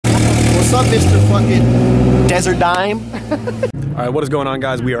What's up, Mr. fucking Desert Dime? All right, what is going on,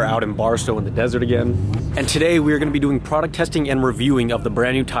 guys? We are out in Barstow in the desert again. And today we are going to be doing product testing and reviewing of the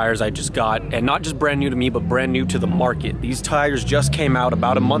brand new tires I just got. And not just brand new to me, but brand new to the market. These tires just came out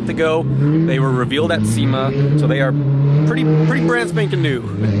about a month ago. They were revealed at SEMA, so they are pretty brand spanking new.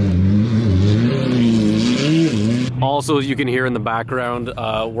 Also, as you can hear in the background,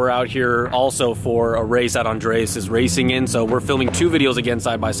 we're out here also for a race that Andres is racing in. So we're filming two videos again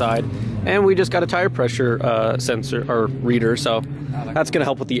side by side. And we just got a tire pressure sensor or reader, so that's gonna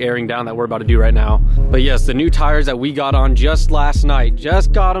help with the airing down that we're about to do right now. But yes, the new tires that we got on just last night,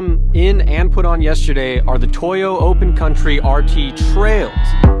 just got them in and put on yesterday, are the Toyo Open Country RT Trails.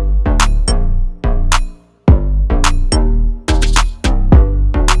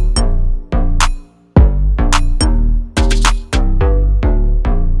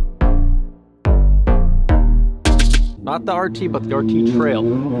 Not the RT, but the RT Trail.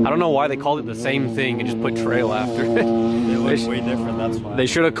 I don't know why they called it the same thing and just put trail after it. It looks way different, that's why. They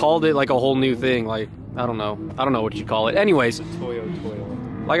should have called it like a whole new thing. Like, I don't know what you call it. Anyways, Toyo.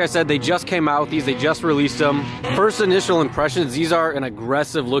 like I said, they just came out with these. They just released them. First initial impressions, these are an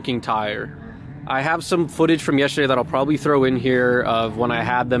aggressive looking tire. I have some footage from yesterday that I'll probably throw in here of when I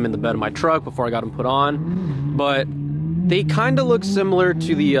had them in the bed of my truck before I got them put on. But they kind of look similar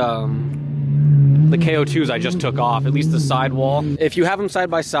to the KO2s I just took off, at least the sidewall. If you have them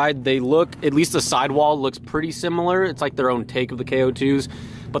side by side, they look, at least the sidewall looks pretty similar. It's like their own take of the KO2s,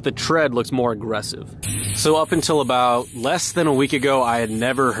 but the tread looks more aggressive. So up until about less than a week ago, I had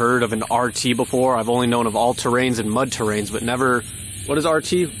never heard of an RT before. I've only known of all-terrains and mud terrains, but never, what is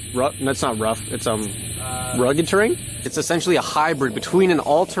RT? Rough? That's not rough, it's rugged terrain? It's essentially a hybrid between an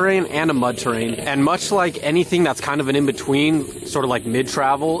all-terrain and a mud terrain. And much like anything that's kind of an in-between, sort of like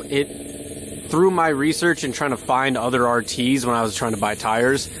mid-travel, through my research and trying to find other RTs when I was trying to buy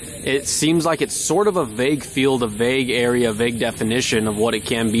tires, it seems like it's sort of a vague field, a vague area, a vague definition of what it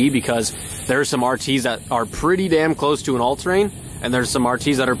can be, because there are some RTs that are pretty damn close to an all-terrain, and there's some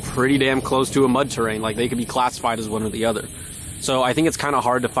RTs that are pretty damn close to a mud terrain. Like, they could be classified as one or the other. So I think it's kind of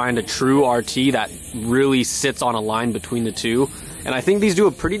hard to find a true RT that really sits on a line between the two. And I think these do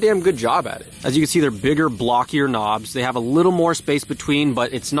a pretty damn good job at it. As you can see, they're bigger, blockier knobs. They have a little more space between,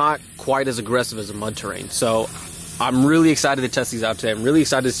 but it's not quite as aggressive as a mud terrain. So I'm really excited to test these out today. I'm really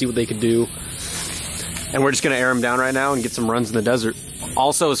excited to see what they could do. And we're just gonna air them down right now and get some runs in the desert.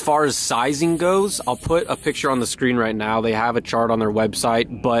 Also, as far as sizing goes, I'll put a picture on the screen right now. They have a chart on their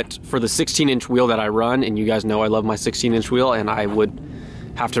website, but for the 16-inch wheel that I run, and you guys know I love my 16-inch wheel, and I would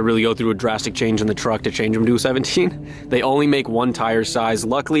have to really go through a drastic change in the truck to change them to a 17. They only make one tire size.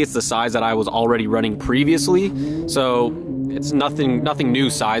 Luckily, it's the size that I was already running previously, so it's nothing new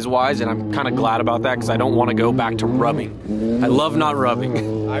size-wise, and I'm kind of glad about that because I don't want to go back to rubbing. I love not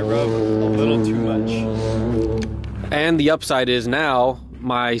rubbing. I rub a little too much. And the upside is now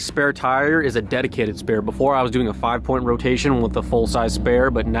my spare tire is a dedicated spare. Before I was doing a 5-point rotation with the full-size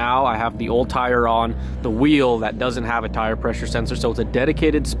spare, but now I have the old tire on the wheel that doesn't have a tire pressure sensor, so it's a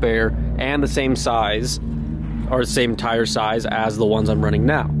dedicated spare and the same size, or the same tire size as the ones I'm running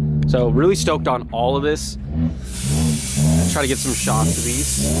now. So really stoked on all of this. Try to get some shots of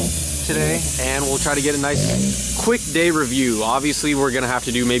these today, and we'll try to get a nice quick day review. Obviously we're gonna have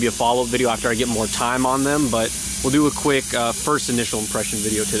to do maybe a follow-up video after I get more time on them, but we'll do a quick first initial impression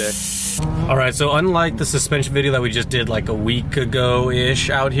video today. All right, so unlike the suspension video that we just did like a week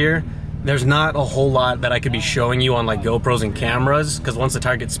ago-ish out here, there's not a whole lot that I could be showing you on like GoPros and cameras, because once the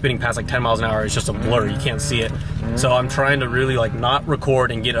tire gets spinning past like 10 miles an hour, it's just a blur, you can't see it. So I'm trying to really like not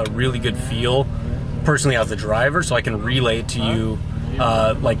record and get a really good feel personally as the driver, so I can relay it to you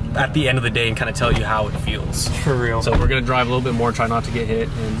like at the end of the day and kind of tell you how it feels. For real. So we're gonna drive a little bit more, try not to get hit,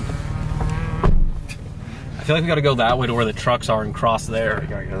 and I feel like we gotta go that way to where the trucks are and cross there. We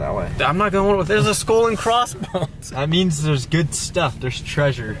gotta go that way. I'm not going with, there's a skull and crossbones. That means there's good stuff, there's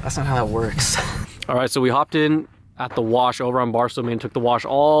treasure. That's not how that works. All right, so we hopped in at the wash over on Barstow, Maine, took the wash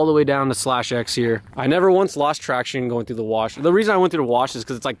all the way down to /X here. I never once lost traction going through the wash. The reason I went through the wash is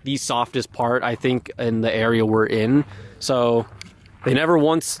because it's like the softest part, I think, in the area we're in. So they never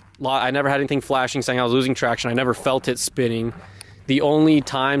once, I never had anything flashing saying I was losing traction. I never felt it spinning. The only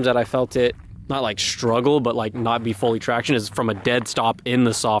times that I felt it, not like struggle, but like not be fully traction, is from a dead stop in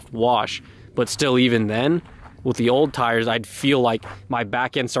the soft wash. But still, even then, with the old tires, I'd feel like my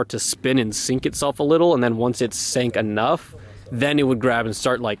back end start to spin and sink itself a little, and then once it sank enough, then it would grab and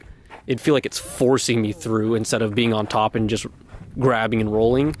start like, it'd feel like it's forcing me through instead of being on top and just grabbing and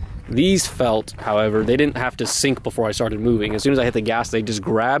rolling. These felt, however, they didn't have to sink before I started moving. As soon as I hit the gas, they just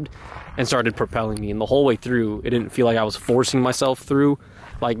grabbed and started propelling me, and the whole way through, it didn't feel like I was forcing myself through.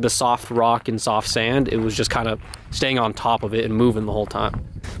 like the soft rock and soft sand. It was just kind of staying on top of it and moving the whole time.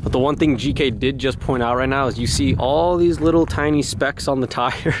 But the one thing GK did just point out right now is you see all these little tiny specks on the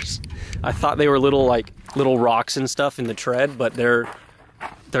tires. I thought they were little rocks and stuff in the tread, but they're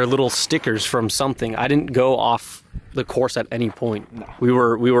little stickers from something. I didn't go off the course at any point. No. We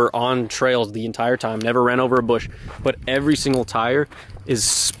were on trails the entire time, never ran over a bush, but every single tire is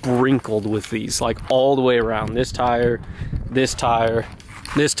sprinkled with these, like all the way around. This tire, this tire,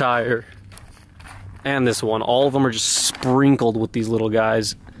 this tire, and this one. All of them are just sprinkled with these little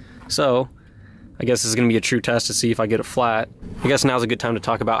guys. So I guess this is gonna be a true test to see if I get it flat. I guess now's a good time to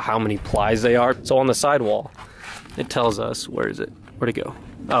talk about how many plies they are. So on the sidewall, it tells us, where is it? Where'd it go?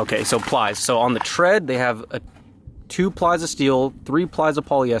 Okay, so plies. So on the tread, they have 2 plies of steel, 3 plies of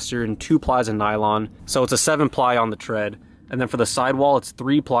polyester, and 2 plies of nylon. So it's a 7 ply on the tread. And then for the sidewall, it's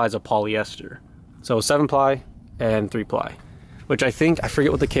 3 plies of polyester. So 7 ply and 3 ply, which I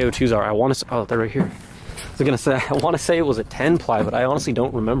forget what the KO2s are. I want to, oh, they're right here. I was gonna say, I want to say it was a 10 ply, but I honestly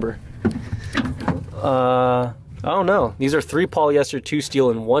don't remember. Oh no, these are 3 polyester, 2 steel,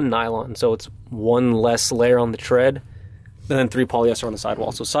 and 1 nylon. So it's 1 less layer on the tread, and then 3 polyester on the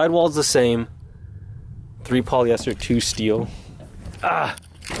sidewall. So sidewall is the same, 3 polyester, 2 steel.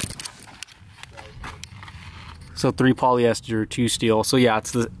 So 3 polyester, 2 steel. So yeah,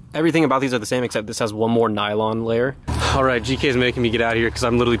 everything about these are the same except this has 1 more nylon layer. All right, GK is making me get out of here because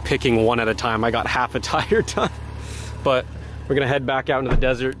I'm literally picking one at a time. I got half a tire done. But we're gonna head back out into the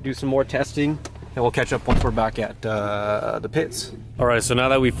desert, do some more testing, and we'll catch up once we're back at the pits. All right, so now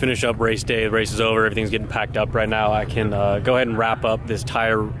that we've finished up race day, the race is over, everything's getting packed up right now, I can go ahead and wrap up this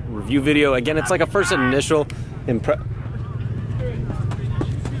tire review video. Again, it's like a first initial impression.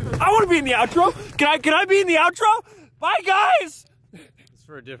 I want to be in the outro. Can I be in the outro? Bye, guys. It's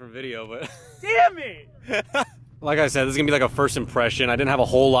for a different video, but damn me. Like I said, this is gonna be like a first impression. I didn't have a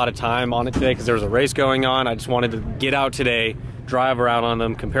whole lot of time on it today because there was a race going on. I just wanted to get out today, drive around on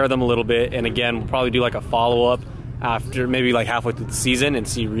them, compare them a little bit, and again, we'll probably do like a follow-up after maybe like halfway through the season and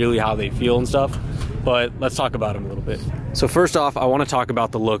see really how they feel and stuff. But let's talk about them a little bit. So first off, I want to talk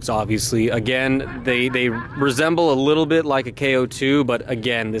about the looks, obviously. Again, they resemble a little bit like a KO2, but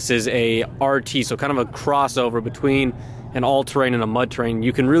again, this is a RT, so kind of a crossover between an all-terrain and a mud terrain.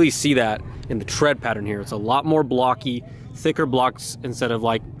 You can really see that in the tread pattern here. It's a lot more blocky, thicker blocks instead of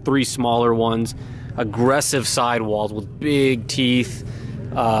like 3 smaller ones, aggressive sidewalls with big teeth,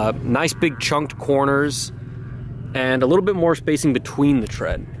 nice big chunked corners, and a little bit more spacing between the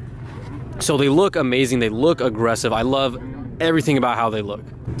tread. So they look amazing, they look aggressive. I love everything about how they look.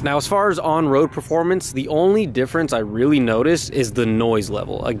 Now, as far as on-road performance, the only difference I really noticed is the noise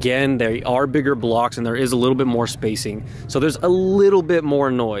level. Again, they are bigger blocks and there is a little bit more spacing. So there's a little bit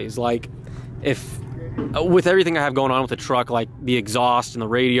more noise. Like, if with everything I have going on with the truck, like the exhaust and the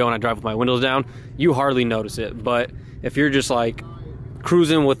radio, and I drive with my windows down, you hardly notice it. But if you're just like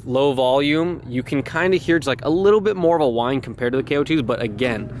cruising with low volume, you can kind of hear just like a little bit more of a whine compared to the KO2s, but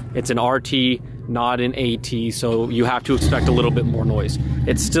again, it's an RT, not an AT, so you have to expect a little bit more noise.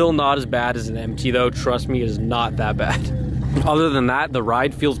 It's still not as bad as an MT though, trust me, it is not that bad. Other than that, the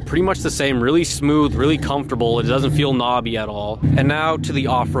ride feels pretty much the same, really smooth, really comfortable. It doesn't feel knobby at all. And now to the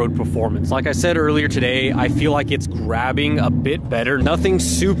off-road performance. Like I said earlier today, I feel like it's grabbing a bit better. Nothing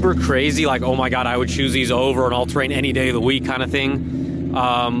super crazy like, oh my God, I would choose these over an all-terrain any day of the week kind of thing.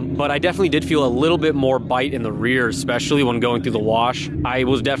 But I definitely did feel a little bit more bite in the rear, especially when going through the wash. I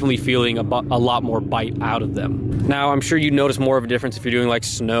was definitely feeling a lot more bite out of them. Now, I'm sure you notice more of a difference if you're doing like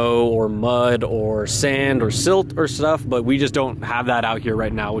snow or mud or sand or silt or stuff, but we just don't have that out here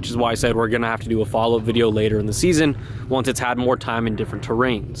right now, which is why I said we're gonna have to do a follow-up video later in the season once it's had more time in different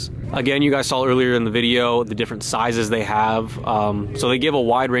terrains. Again, you guys saw earlier in the video the different sizes they have. So they give a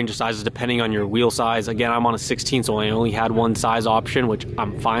wide range of sizes depending on your wheel size. Again, I'm on a 16, so I only had one size option, which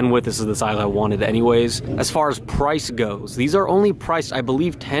I'm fine with. This is the size I wanted anyways. As far as price goes, these are only priced, I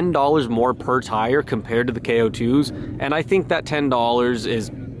believe, $10 more per tire compared to the KO2s, and I think that $10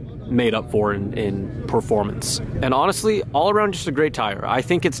 is made up for in performance. And honestly, all around just a great tire. I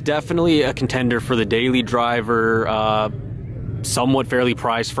think it's definitely a contender for the daily driver, somewhat fairly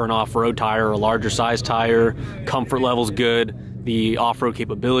priced for an off-road tire, a larger size tire. Comfort level's good, the off-road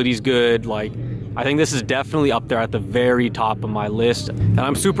capability's good. Like, I think this is definitely up there at the very top of my list, and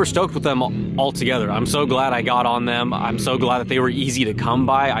I'm super stoked with them all together. I'm so glad I got on them. I'm so glad that they were easy to come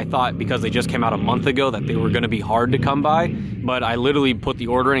by. I thought because they just came out a month ago that they were going to be hard to come by, but I literally put the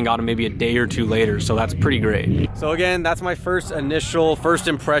order in and got them maybe a day or two later, so that's pretty great. So again, that's my first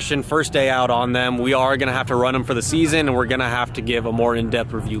impression, first day out on them. We are gonna have to run them for the season, and we're gonna have to give a more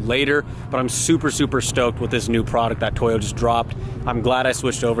in-depth review later, but I'm super stoked with this new product that Toyo just dropped. I'm glad I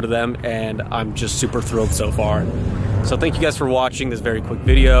switched over to them, and I'm just super thrilled so far. So thank you guys for watching this very quick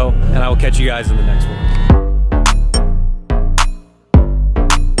video, and I will catch you guys in the next one.